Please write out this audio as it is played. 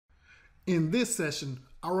In this session,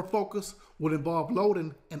 our focus will involve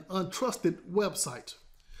loading an untrusted website.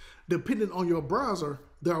 Depending on your browser,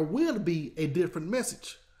 there will be a different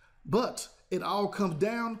message, but it all comes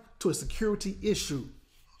down to a security issue.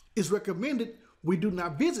 It's recommended we do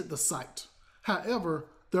not visit the site. However,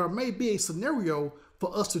 there may be a scenario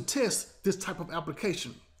for us to test this type of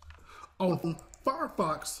application. On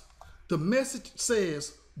Firefox, the message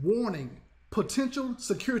says, "Warning, potential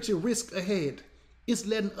security risk ahead." It's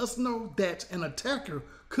letting us know that an attacker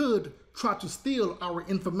could try to steal our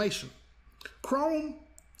information. Chrome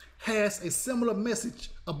has a similar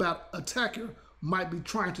message about attacker might be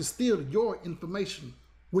trying to steal your information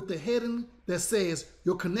with the heading that says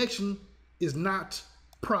your connection is not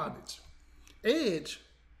private. Edge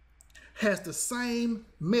has the same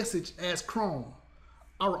message as Chrome.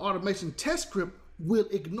 Our automation test script will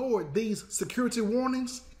ignore these security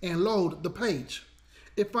warnings and load the page.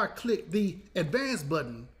 If I click the advanced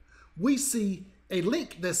button, we see a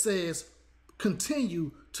link that says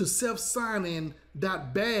continue to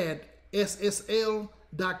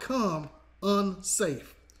self-signin.badssl.com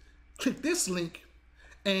unsafe. Click this link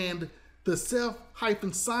and the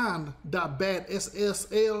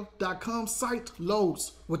self-sign.badssl.com site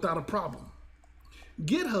loads without a problem.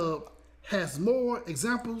 GitHub has more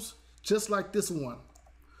examples just like this one.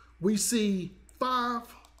 We see 5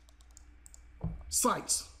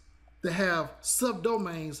 sites that have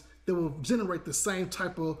subdomains that will generate the same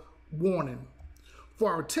type of warning.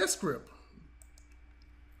 For our test script,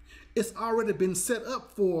 it's already been set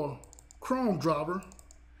up for Chrome driver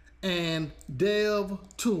and dev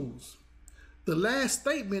tools. The last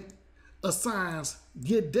statement assigns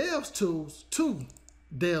get devs tools to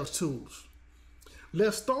devs tools.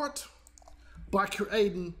 Let's start by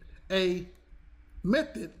creating a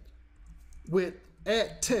method with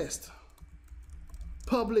add test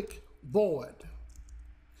public void.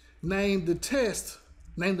 Name the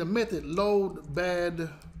method load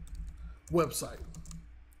bad website.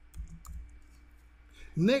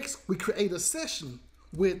 Next, we create a session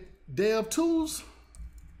with dev tools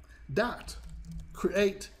dot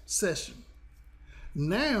create session.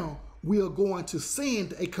 Now we are going to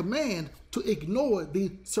send a command to ignore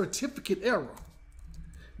the certificate error.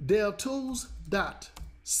 Dev tools dot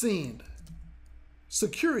send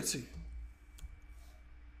security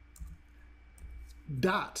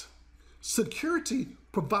dot security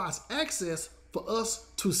provides access for us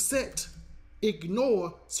to set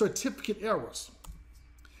ignore certificate errors.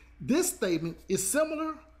 This statement is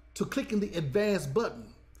similar to clicking the advanced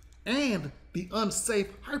button and the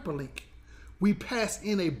unsafe hyperlink. We pass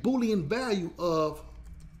in a Boolean value of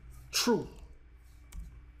true.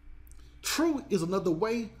 True is another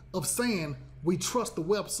way of saying we trust the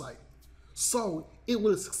website, so it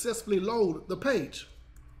will successfully load the page.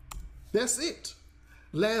 That's it.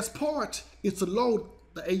 Last part is to load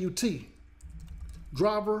the AUT.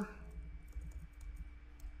 Driver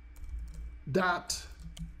dot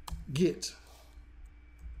get.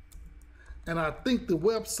 And I think the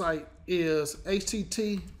website is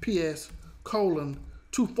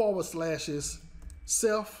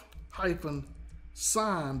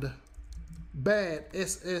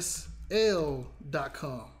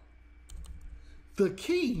The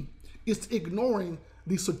key is ignoring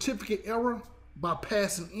the certificate error by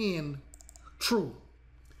passing in true.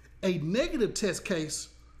 A negative test case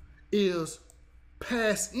is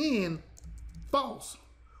pass in false,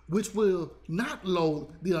 which will not load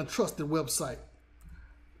the untrusted website.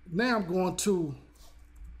 Now I'm going to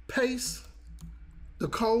paste the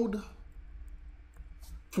code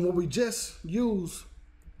from what we just used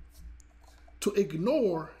to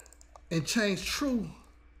ignore and change true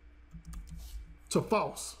to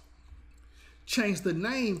false. Change the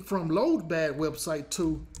name from load bad website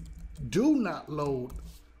to do not load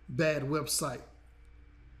bad website.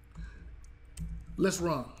 Let's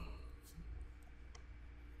run.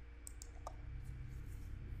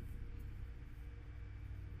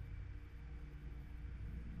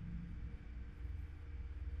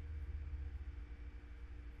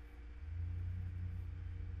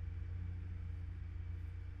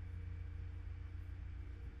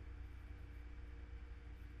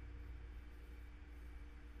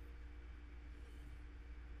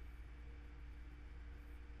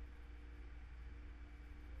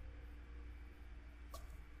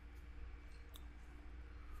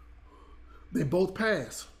 They both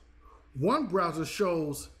pass. One browser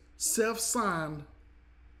shows self-signed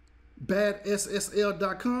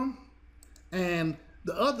badssl.com and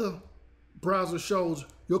the other browser shows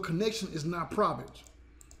your connection is not private.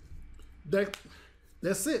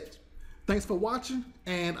 That's it. Thanks for watching,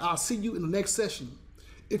 and I'll see you in the next session.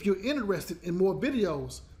 If you're interested in more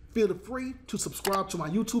videos, Feel free to subscribe to my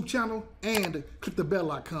YouTube channel and click the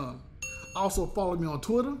bell icon. Also follow me on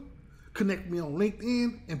Twitter, connect me on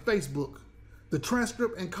LinkedIn and Facebook. The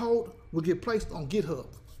transcript and code will get placed on GitHub.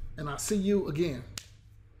 And I'll see you again.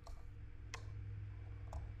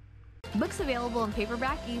 Books available in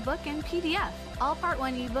paperback, ebook, and PDF. All Part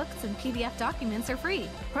 1 ebooks and PDF documents are free.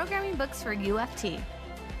 Programming books for UFT.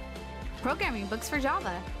 Programming books for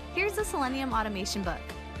Java. Here's the Selenium automation book.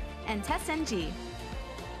 And TestNG.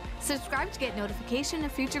 Subscribe to get notification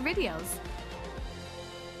of future videos.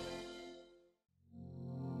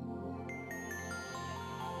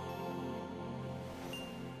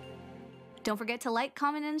 Don't forget to like,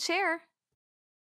 comment, and share.